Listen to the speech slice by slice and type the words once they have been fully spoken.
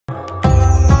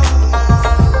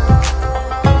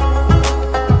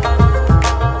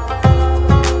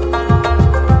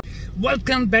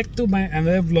Welcome back to my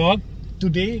another vlog.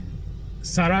 Today,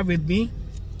 Sarah with me.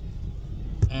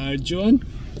 John.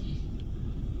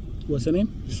 What's her name?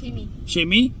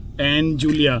 Shemi and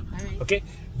Julia. Right. Okay,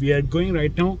 we are going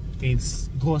right now. It's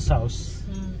ghost house.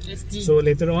 So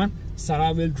later on,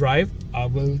 Sarah will drive. I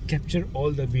will capture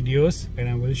all the videos and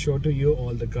I will show to you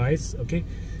all the guys. Okay,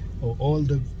 all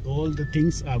the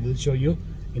things I will show you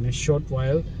in a short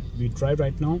while. We drive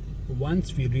right now.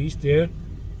 Once we reach there,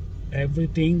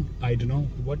 everything, I don't know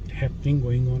what happening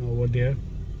going on over there.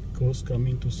 Ghost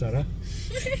coming to Sarah,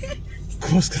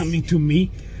 ghost coming to me,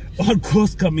 or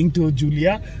ghost coming to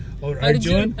Julia or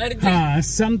Arjun.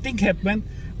 Something happened,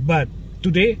 but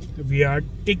today we are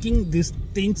taking these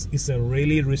things. It's a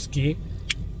really risky.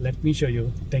 Let me show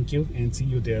you. Thank you and see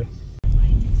you there.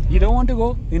 You don't want to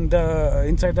go in the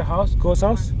inside the house, ghost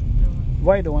house?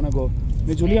 Why don't want to go?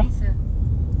 Me Julia?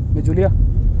 Me Julia?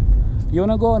 You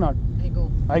wanna go or not? I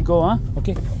go. I go, huh?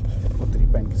 Okay.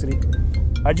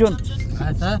 Arjun?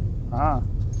 Sir?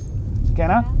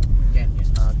 Can I? Can.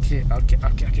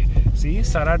 Okay. See,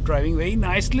 Sarah driving very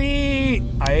nicely.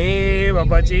 Aye,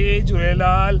 Babaji,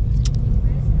 Jurelal.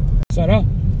 Sarah,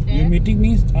 you're meeting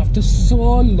me after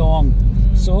so long.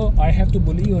 So, I have to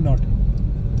bully you or not?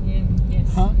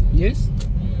 Yes. Huh? Yes?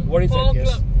 What is that?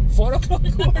 Yes. 4 o'clock?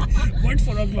 What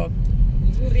 4 o'clock?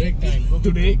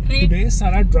 Today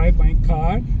Sarah drive my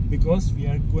car because we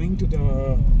are going to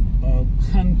the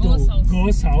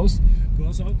ghost house,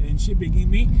 and she bringing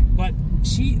me, but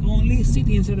she only sit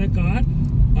inside the car.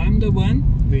 I'm the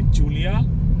one with Julia,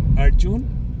 Arjun,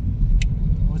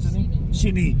 what's her name?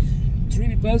 Shini. 3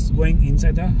 people going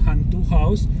inside the Hantu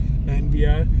house, and we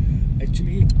are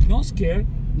actually not scared,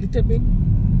 little bit,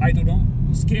 I don't know,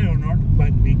 scared or not,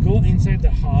 but we go inside the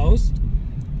house.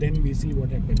 Then we see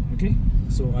what happened. Okay,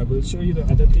 so I will show you the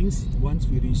other things once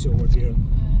we reach over there.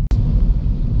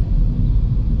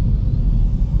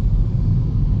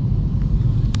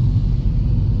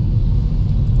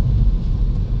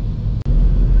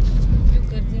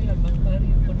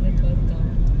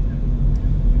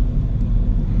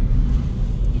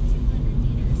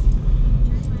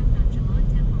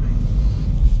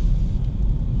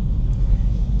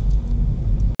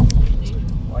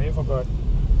 Why I forgot?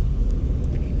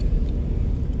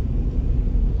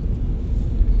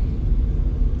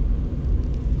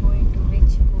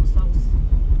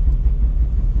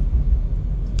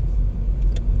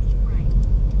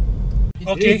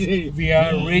 Okay, we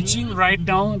are reaching right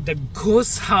now. The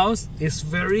ghost house is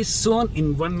very soon,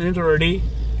 in 1 minute already.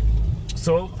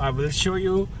 So I will show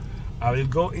you. I will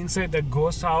go inside the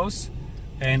ghost house.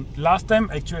 And last time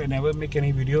actually I never make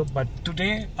any video, but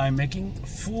today I'm making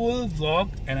full vlog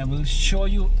and I will show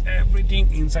you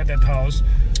everything inside that house.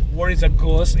 What is a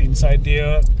ghost inside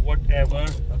there, whatever.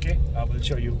 Okay, I will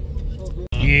show you.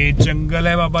 ये जंगल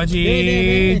है बाबा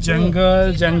जी,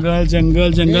 जंगल जंगल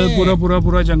जंगल जंगल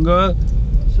पूरा जंगल.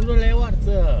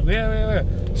 Where?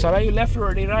 Sarah, you left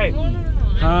already, right?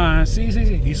 No. See.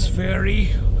 It's very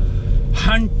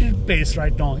haunted place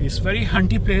right now. It's very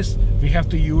haunted place. We have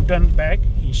to U-turn back.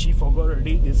 She forgot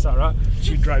already. This Sarah,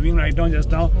 she driving right now. Just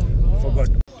now, forgot.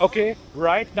 Okay,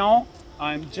 right now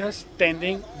I'm just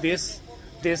standing this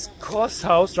ghost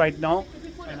house right now,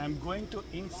 and I'm going to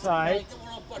inside.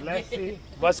 Let's see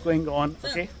what's going on.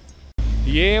 Okay.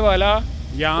 ये वाला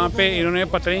यहाँ पे इन्होंने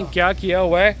पता नहीं क्या किया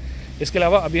हुआ है. इसके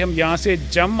अलावा अभी हम यहाँ से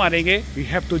जंप मारेंगे. We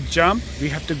have to jump. We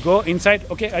have to go inside.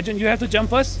 Okay, Arjun, you have to jump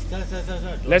first. Sir.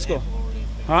 Let's go.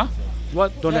 Huh?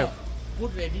 What? Don't have.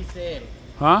 Put ready sail.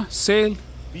 Huh? Sail.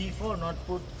 Before not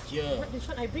put here. What? This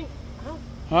one I bring.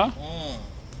 Huh?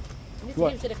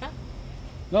 What? Inside the car?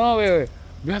 No, wait.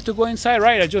 We have to go inside,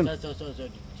 right, Arjun? Sir.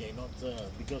 Cannot, sir.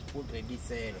 Because put ready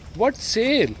sail. What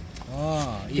sail?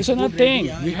 This is not thing.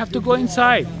 We have to go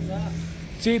inside.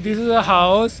 See, this is a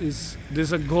house. This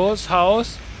is a ghost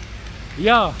house.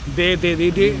 Yeah, they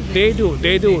do.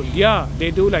 Yeah, they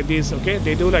do like this. Okay,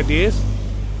 they do like this.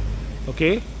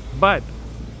 Okay, but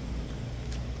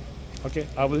okay,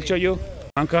 I will show you.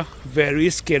 Anka, very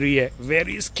scary,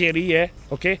 eh?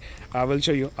 Okay, I will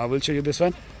show you this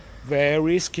one.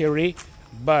 Very scary,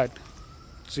 but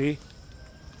see,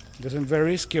 this one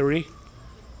very scary,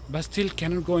 but still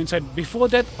cannot go inside. Before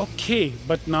that, okay,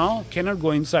 but now cannot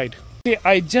go inside. Okay,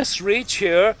 I just reach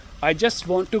here. I just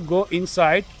want to go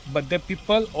inside, but the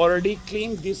people already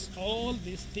clean all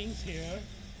these things here.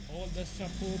 All the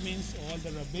sapu means all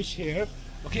the rubbish here.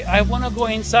 Okay, I want to go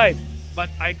inside, but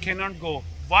I cannot go.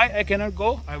 Why I cannot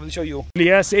go? I will show you.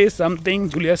 Julia says something.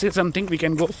 We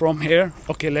can go from here.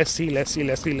 Okay, let's see.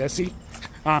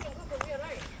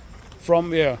 From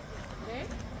where?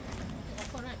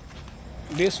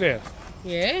 This way.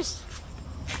 Yes.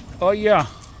 Oh yeah.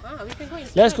 We can go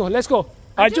inside. Let's go, let's go.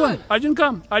 Arjun,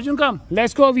 come. Arjun, come.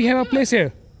 Let's go. We have a place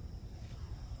here.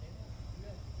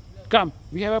 Come.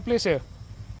 We have a place here.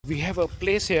 We have a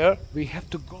place here. We have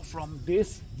to go from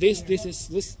this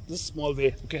small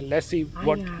way. Okay, let's see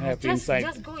what happens inside.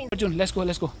 Just go in. Arjun, let's go.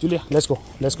 Julia, let's go.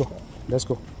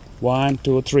 1,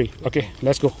 2, 3. Okay,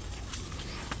 let's go.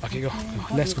 Okay, go.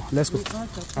 Let's go.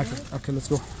 Okay, let's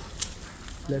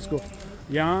go.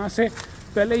 यहाँ से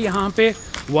पहले यहाँ पे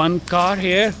one car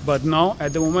here, but now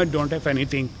at the moment don't have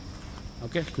anything.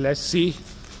 Okay, let's see.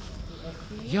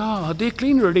 Yeah, they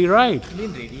clean ready, right?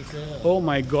 Clean ready, sir. Oh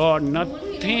my God,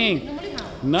 nothing.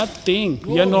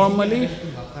 Yeah, normally.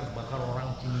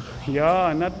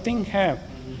 Yeah, nothing have.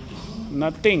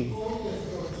 Nothing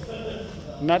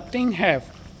have.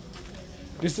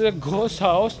 This is a ghost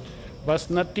house, but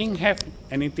nothing have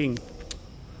anything.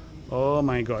 Oh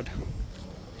my God.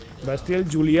 But still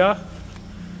Julia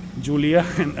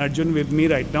and Arjun with me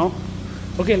right now.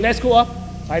 Okay, let's go up.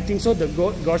 I think so. The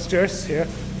God stairs here.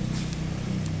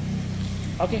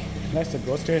 Okay, that's the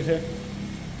God stairs here.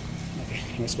 Okay,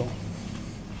 let's go.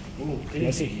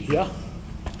 Let's see. Yeah.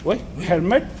 Wait,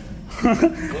 helmet.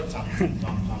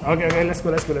 Okay, let's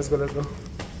go. Let's go.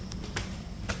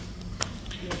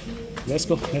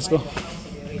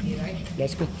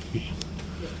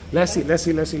 Let's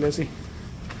see.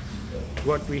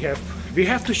 What we have. We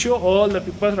have to show all the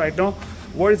people right now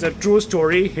what is the true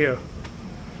story here.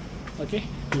 Okay,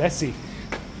 let's see.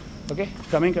 Okay,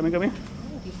 coming.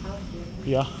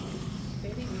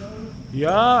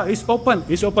 Yeah, it's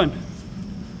open.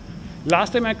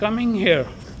 Last time I coming here.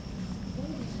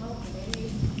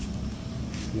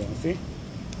 Yeah, see.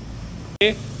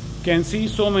 Okay, can see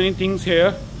so many things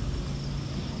here.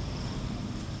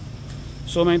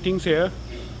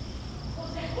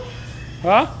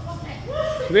 Huh?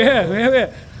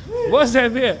 Where? What's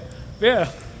that?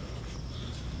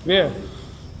 Where?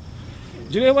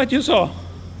 Julia, what you saw?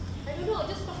 I don't know,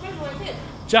 just passed by my head.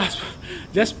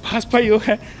 Just pass by your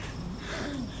head.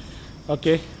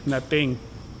 Okay, nothing.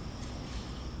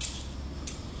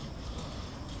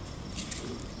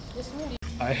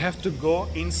 I have to go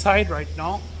inside right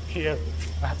now. Here,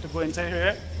 I have to go inside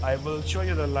here. I will show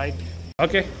you the light.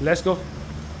 Okay, let's go.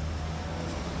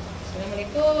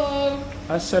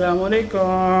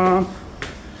 Assalamualaikum.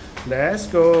 Let's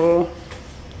go.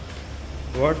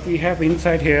 What we have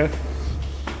inside here?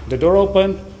 The door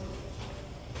open.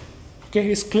 Okay,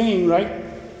 it's clean, right?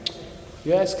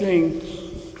 Yeah, it's clean.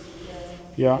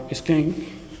 Yeah, it's clean.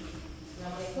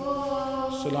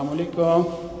 Assalamualaikum.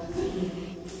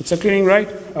 It's a cleaning, right?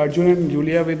 Arjun and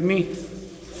Julia with me.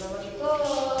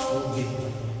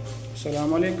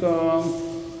 Assalamualaikum.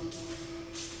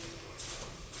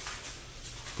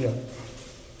 Yeah.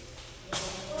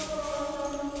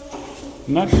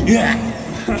 Not. Yeah.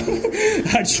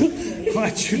 Arjun,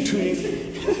 what you doing?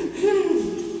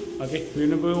 Okay, we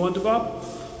want to go up.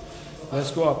 Let's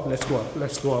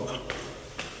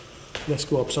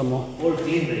go up some more. All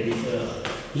clean ready, sir.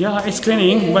 Yeah, it's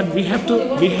cleaning, but we have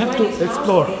to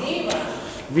explore.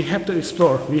 We have to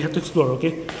explore.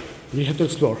 Okay. We have to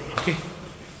explore.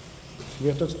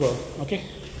 Okay.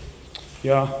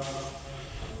 Yeah.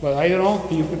 But I don't know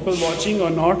you people watching or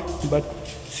not, but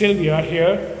still we are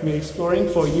here. We're exploring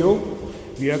for you.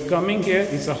 We are coming here.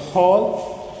 It's a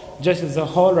hall. It's a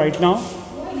hall right now.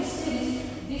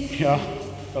 Yeah.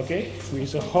 Okay.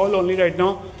 It's a hall only right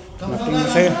now. Nothing to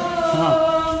say.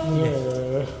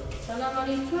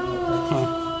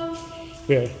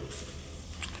 Where?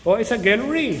 Oh, it's a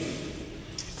gallery.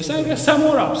 It's like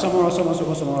somewhere up.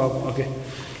 Okay.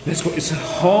 Let's go. It's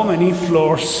how many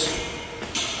floors?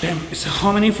 Damn, it's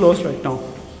how many floors right now?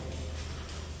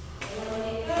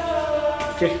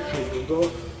 Okay,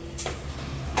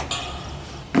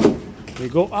 we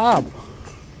go up.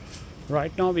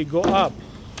 Right now we go up.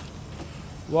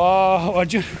 Wow,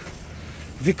 Arjun,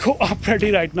 we go up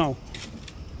already right now.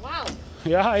 Wow.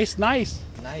 Yeah, it's nice.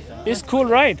 Nice, huh? It's cool,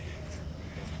 right?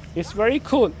 It's very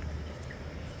cool.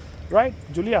 Right,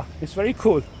 Julia? It's very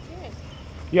cool.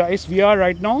 Yes. Yeah, we are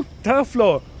right now, third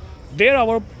floor. There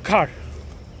our car.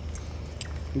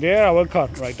 There our car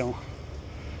right now.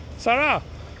 Sarah,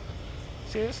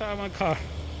 see this is my car.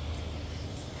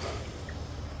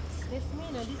 This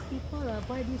means that these people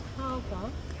buy this house, huh?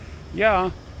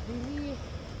 Yeah. Really?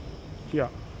 Yeah.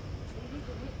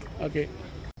 Okay.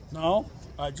 Now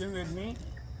Arjun with me.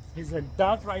 He's a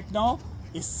dog right now.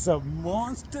 It's a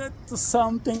monster to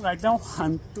something right now,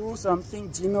 Hantu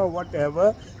something, Jinn or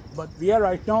whatever. But we are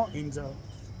right now in the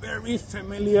very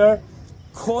familiar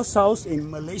ghost house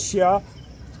in Malaysia.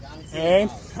 And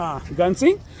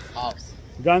Gansing? House.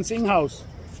 Gansing house.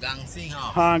 Gansing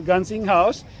house. Gansing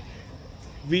house.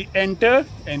 we enter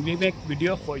and we make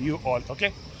video for you all.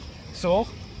 Okay, so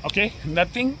okay,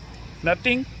 nothing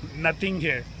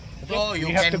here. Okay? Oh, you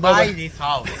have to can go buy back. this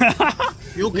house.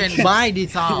 You can buy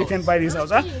this house. You can buy this house,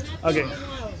 huh? Okay.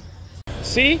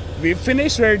 See, we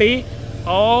finished ready.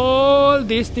 All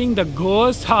these things, the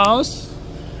ghost house.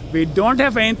 We don't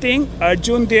have anything.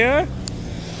 Arjun there,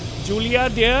 Julia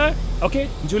there. Okay,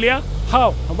 Julia,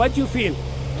 how? What you feel?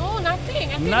 No,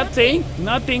 nothing.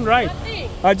 Nothing, right? Nothing.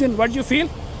 Arjun, what you feel?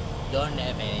 Don't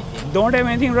have anything. Don't have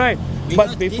anything, right?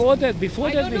 Because But before that,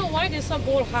 I don't know why there's a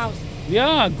gold house.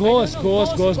 yeah, ghost house.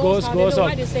 I don't know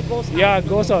why they say ghost house. Yeah,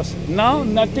 ghost house. Now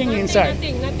nothing inside.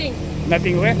 Nothing.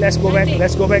 Nothing. Okay, let's go back. Nothing.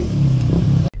 Let's go back.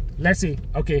 Let's see.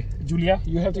 Okay, Julia,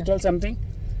 you have to tell something.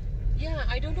 Yeah,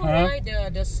 I don't know why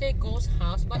they say ghost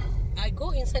house, but I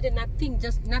go inside and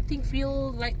nothing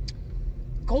feel like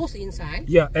ghost inside.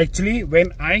 Yeah, actually,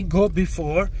 when I go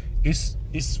before, it's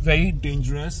very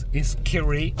dangerous. It's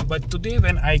scary. But today,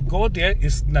 when I go there,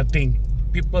 it's nothing.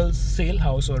 People sell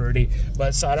house already.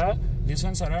 But Sarah, this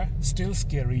one, Sarah, still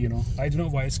scary. You know, I don't know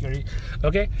why it's scary.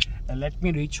 Okay. Let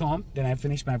me reach home, then I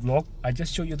finish my vlog. I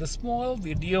just show you the small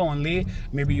video only.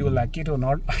 Maybe you like it or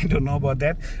not. I don't know about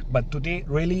that. But today,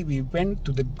 really, we went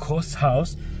to the ghost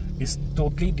house. It's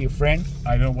totally different.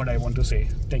 I don't know what I want to say.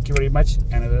 Thank you very much.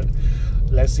 Another,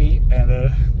 let's see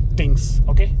another things.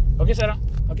 Okay, okay, Sarah.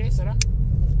 Okay, Sarah.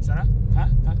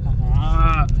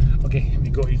 Huh? Okay, we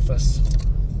go eat first.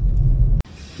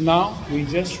 Now we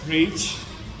just reach.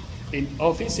 In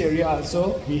office area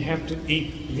also, we have to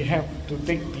eat. We have to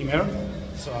take dinner.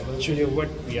 So I will show you what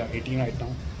we are eating right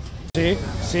now.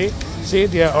 See,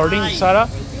 they are ordering. Sarah,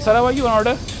 what you want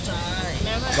to order?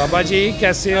 Baba ji,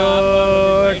 कैसे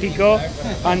हो? ठीक हो?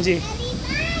 हाँ जी.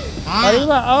 अरे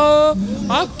वाह,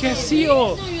 आप कैसी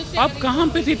हो? आप कहाँ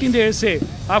पे थी इतनी देर से?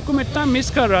 आपको मैं इतना मिस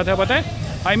कर रहा था, पता है?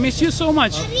 I miss you so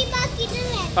much.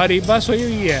 Areeba सोई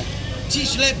हुई है. She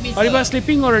slept me. Ariba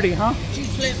sleeping already, huh? She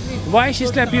slept me. Why she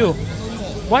slept you?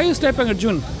 Why you slept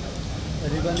Arjun?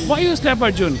 Why you slept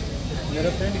Arjun?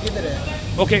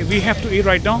 Okay, we have to eat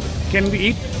right now. Can we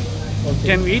eat?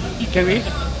 Can we eat?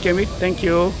 Thank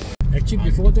you. Actually,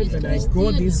 before that, when I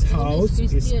go this house,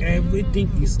 is everything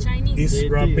is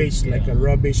rubbish, like a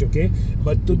rubbish. Okay,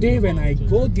 but today when I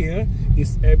go there,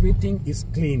 is everything is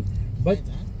clean. But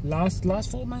last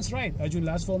 4 months, right? Arjun,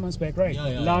 last 4 months back, right?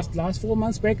 Yeah. Last 4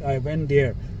 months back, I went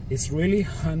there. It's really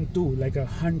haunted, like a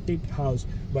haunted house.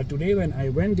 But today when I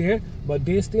went there, but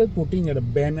they still putting a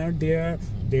banner there.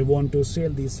 They want to sell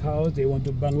this house. They want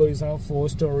to bungalow this house,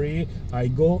 4-story. I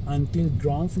go until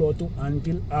ground floor to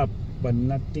until up, but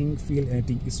nothing feel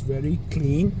anything. It's very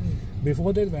clean.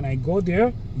 Before that, when I go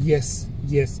there, yes,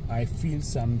 I feel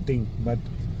something, but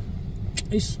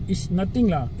it's nothing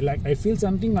lah. Like I feel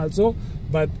something also,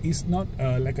 but it's not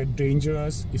like a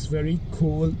dangerous. It's very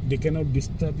cool. They cannot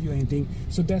disturb you anything.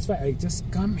 So that's why I just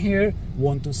come here,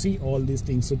 want to see all these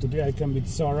things. So today I come with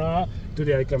Sarah.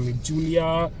 Today I come with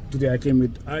Julia. Today I came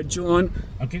with Arjun.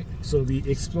 Okay, so we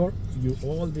explore you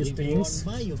all these things.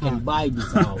 You can buy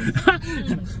this house.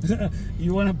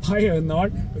 You wanna buy or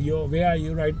not? Where are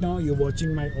you right now? You're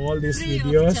watching my all these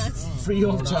videos free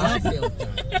of charge.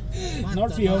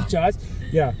 Not free of charge.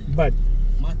 Yeah, but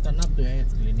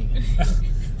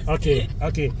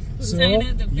okay. So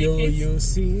you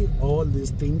see all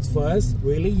these things first.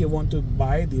 Really, you want to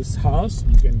buy this house?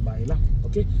 You can buy lah.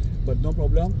 Okay, but no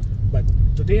problem. But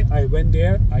today I went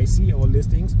there. I see all these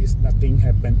things. It's nothing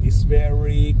happened. It's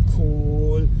very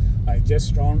cool. I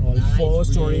just found all nice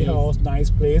 4-story house, nice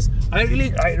place. I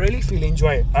really feel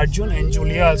enjoy. Arjun and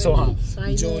Julia also, huh?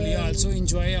 Julia also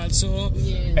enjoy also,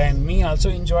 yes. And me also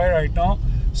enjoy right now.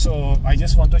 So I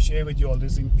just want to share with you all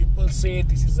this thing. People say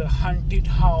this is a haunted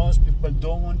house. People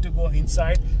don't want to go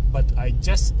inside, but I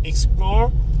just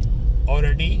explore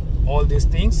already all these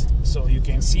things. So you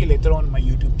can see later on my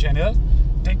YouTube channel.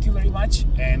 Thank you very much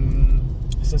and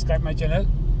subscribe my channel.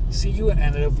 See you in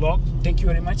another vlog. Thank you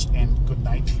very much and good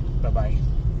night. Bye bye.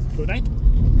 Good night.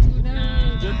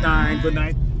 Good night. Good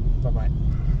night. Bye bye.